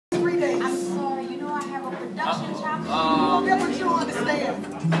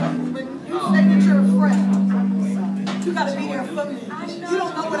When you say that you're a friend, you gotta be there for me. You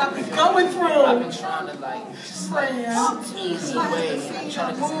don't know what I've been going through. I've been trying to like Friend. ease away. I'm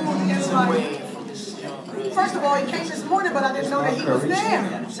trying to ease away from this young girl. First of all, he came this morning, but I didn't know that he was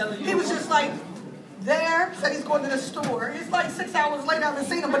there. He was just like there, said he's going to the store. It's like 6 hours later, I haven't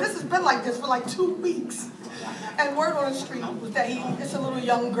seen him, but this has been like this for like 2 weeks. And word on the street was that it's a little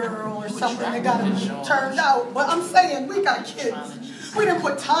young girl or something that got turned out. But I'm saying, we got kids. We didn't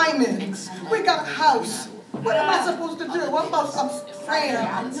put time in. We got a house. What am I supposed to do? What about some friend?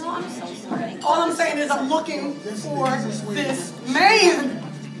 I'm so sorry. All I'm saying is I'm looking for this man.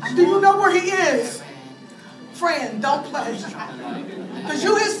 Do you know where he is? Friend, don't play. Because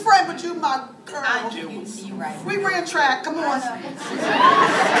you his friend, but you my girl. You're right. We ran track. Come on.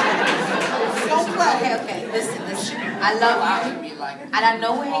 Don't play. Okay, listen. I love you. And I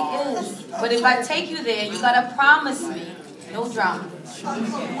know where he is. But if I take you there, you gotta promise me no drama.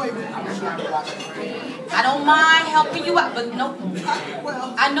 Wait a minute. I don't mind helping you out, but no.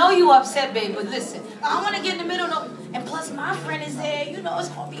 Well, I know you upset, babe, but listen. I don't want to get in the middle, no. And plus, my friend is there. You know, it's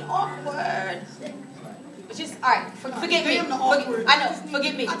gonna be awkward. But just, all right, forget me. I know,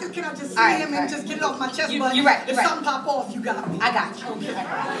 forget me. Can I just see him and just get it off my chest? You're right. If something pop off, you got me. I got you. Okay.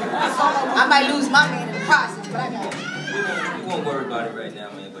 That's all I want. I might lose my man in the process, but I got you. We won't worry about it right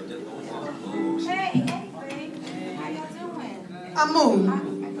now, man, but just don't fall. Hey, babe. How y'all doing? Amun.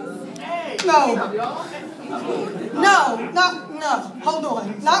 No. No. Hold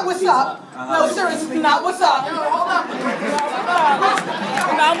on. Not what's up. No, seriously, not what's up. Not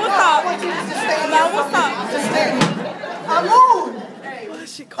what's up. Not what's up. Just stand. Amun.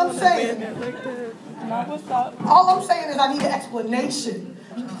 I'm saying. Not what's up. All I'm saying is I need an explanation.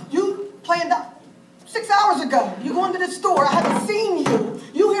 You planned out 6 hours ago. You going to the store. I haven't seen you.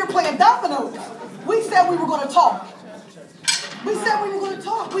 You here playing dominoes. We said we were going to talk. We said we were going to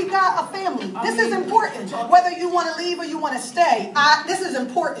talk. We got a family. This is important. Whether you want to leave or you want to stay, this is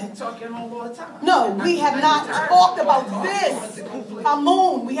important. No, we have not talked about this.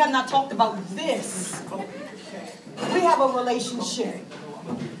 Amun, we have not talked about this. We have a relationship.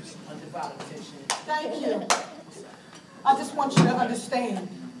 Thank you. I just want you to understand.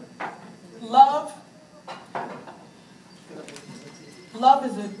 Love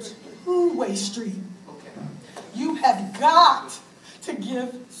is a two-way street. You have got to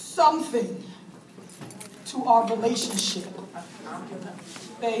give something to our relationship.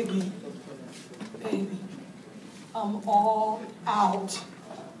 Baby, I'm all out.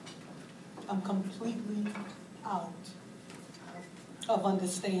 I'm completely out of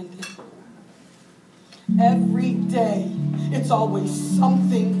understanding. Every day, it's always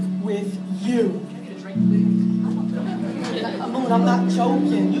something with you. Amun, I'm not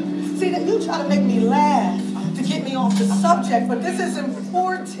joking. See, that you try to make me laugh to get me off the subject, but this is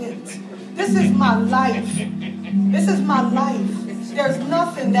important. This is my life. This is my life. There's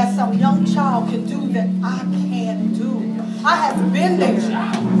nothing that some young child can do that I can't do. I have been there.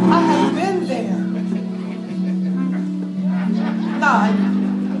 I have been there.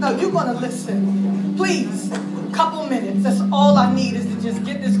 No, you're gonna listen. Please, a couple minutes. That's all I need is to just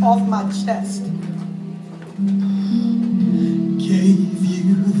get this off my chest. Gave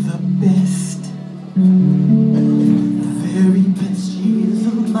you the best. Very best years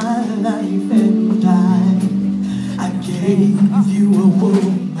of my life, and I gave you a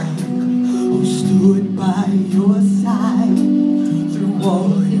woman who stood by your side through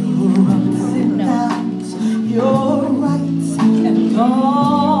all your ups and downs, your rights and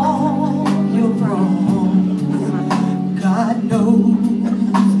all your wrongs. God knows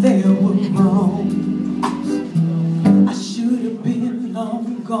there were wrongs. I should have been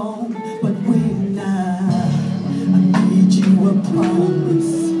long gone, but when I made you a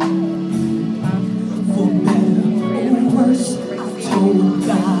promise, for better or worse, I told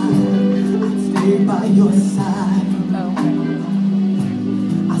God I'd stay by your side.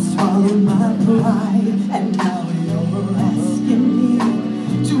 I swallowed my pride, and now you're asking me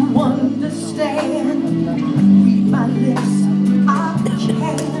to understand. Read my lips, I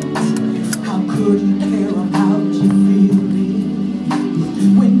can't. How could you care about your feelings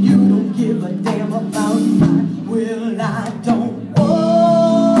when you don't give a damn about mine? Well, I don't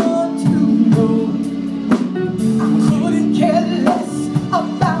want to know. I couldn't care less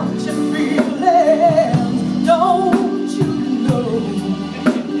about your feelings. Don't you know?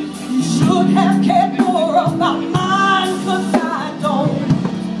 You should have cared more about mine, 'cause I don't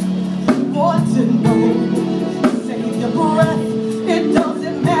want to know. Save your breath. It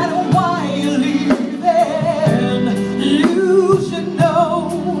doesn't matter why you're leaving. You should know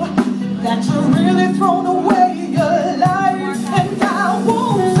that you're really thrown away your life, and I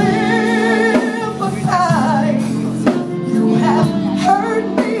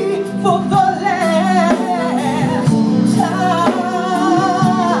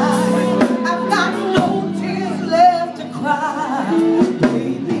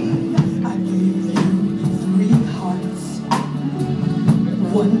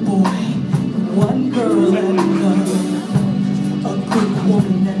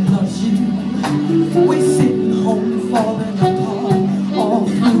woman that loves you. We're sitting home falling apart all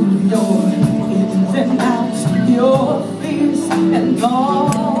through your ins and outs, your fears and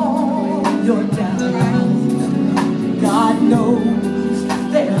all your doubts. God knows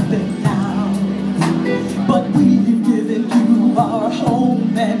there have been doubts, but we've given you our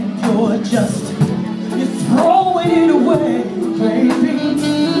home and you're throwing it away, baby.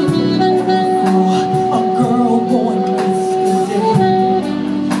 Oh, a girl born yesterday.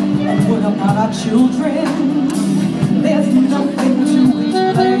 And what about our children?